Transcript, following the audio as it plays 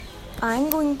I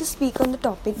am going to speak on the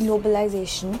topic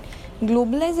globalization.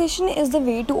 Globalization is the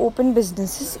way to open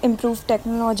businesses, improve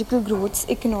technological growth,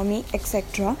 economy,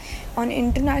 etc. on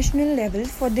international level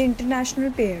for the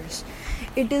international players.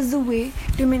 It is the way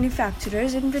to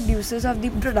manufacturers and producers of the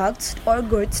products or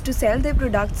goods to sell their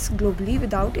products globally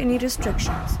without any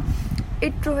restrictions.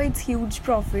 It provides huge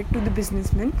profit to the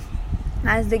businessmen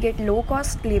as they get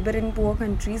low-cost labor in poor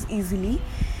countries easily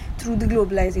through the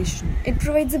globalization. It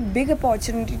provides a big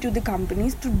opportunity to the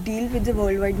companies to deal with the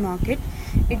worldwide market.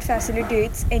 It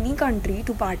facilitates any country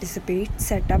to participate,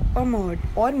 set up or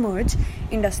merge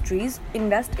industries,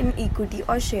 invest in equity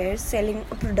or shares, selling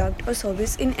a product or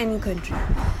service in any country.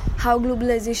 How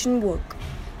globalization work?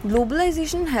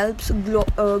 Globalization helps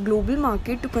global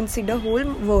market to consider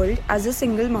whole world as a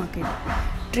single market.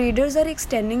 Traders are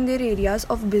extending their areas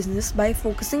of business by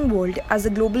focusing world as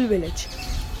a global village.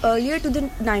 Earlier to the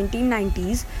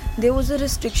 1990s, there was a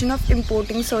restriction of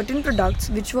importing certain products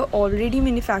which were already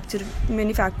manufactured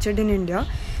in India,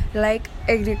 like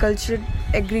agricultural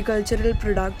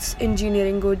products,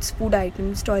 engineering goods, food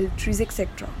items, toiletries,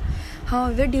 etc.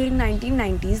 However, during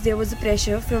 1990s, there was a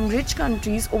pressure from rich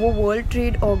countries over World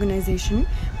Trade Organization,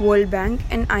 World Bank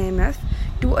and IMF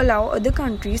to allow other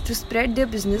countries to spread their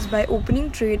business by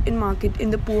opening trade and market in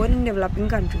the poor and developing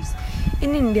countries.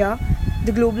 In India,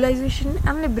 the globalization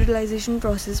and liberalization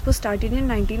process was started in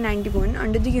 1991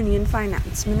 under the Union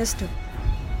Finance Minister.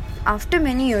 After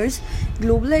many years,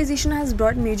 globalization has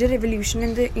brought major revolution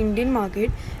in the Indian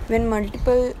market when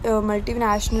multiple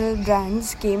multinational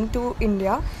brands came to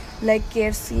India like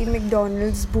KFC,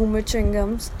 McDonald's, Boomer Chewing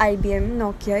Gums, IBM,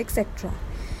 Nokia, etc.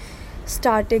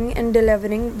 Starting and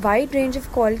delivering wide range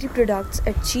of quality products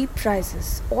at cheap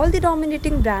prices. All the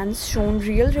dominating brands shown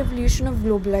real revolution of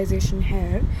globalization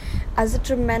here as a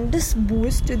tremendous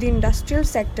boost to the industrial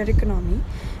sector economy.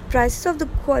 Prices of the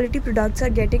quality products are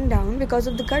getting down because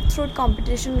of the cutthroat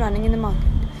competition running in the market.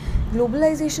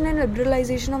 Globalization and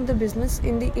liberalization of the business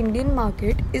in the Indian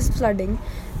market is flooding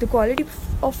the quality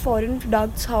of foreign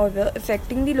products, however,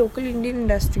 affecting the local Indian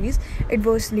industries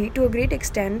adversely to a great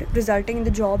extent, resulting in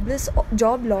the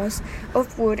job loss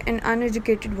of poor and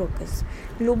uneducated workers.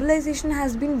 Globalization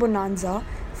has been bonanza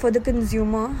for the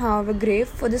consumer, however, grave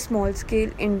for the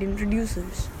small-scale Indian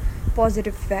producers.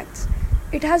 Positive effects.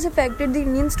 It has affected the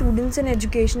Indian students and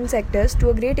education sectors to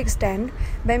a great extent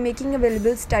by making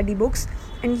available study books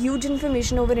and huge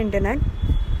information over internet.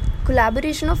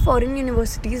 Collaboration of foreign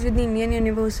universities with the Indian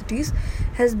universities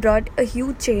has brought a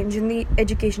huge change in the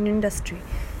education industry.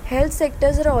 Health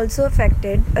sectors are also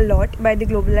affected a lot by the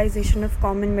globalization of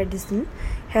common medicine,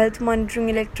 health monitoring,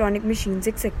 electronic machines,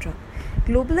 etc.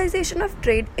 Globalization of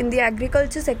trade in the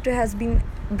agriculture sector has been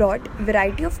brought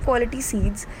variety of quality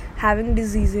seeds having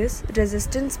diseases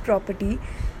resistance property.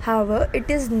 However, it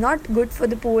is not good for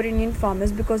the poor Indian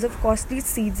farmers because of costly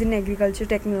seeds and agriculture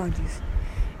technologies.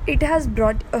 It has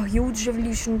brought a huge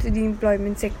revolution to the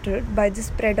employment sector by the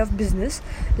spread of business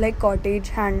like cottage,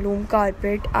 handloom,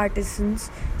 carpet, artisans,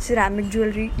 ceramic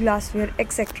jewelry, glassware,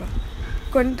 etc.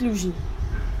 Conclusion.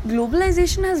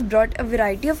 Globalization has brought a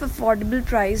variety of affordable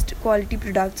priced quality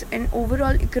products and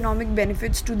overall economic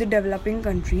benefits to the developing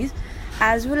countries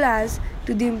as well as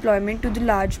to the employment to the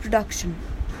large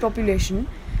population.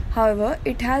 However,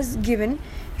 it has given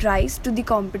rise to the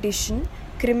competition,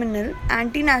 criminal,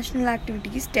 anti-national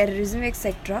activities, terrorism,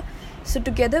 etc. So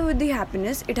together with the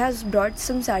happiness, it has brought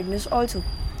some sadness also.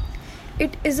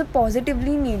 It is a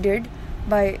positively needed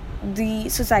by the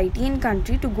society and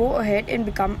country to go ahead and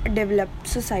become a developed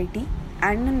society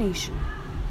and a nation.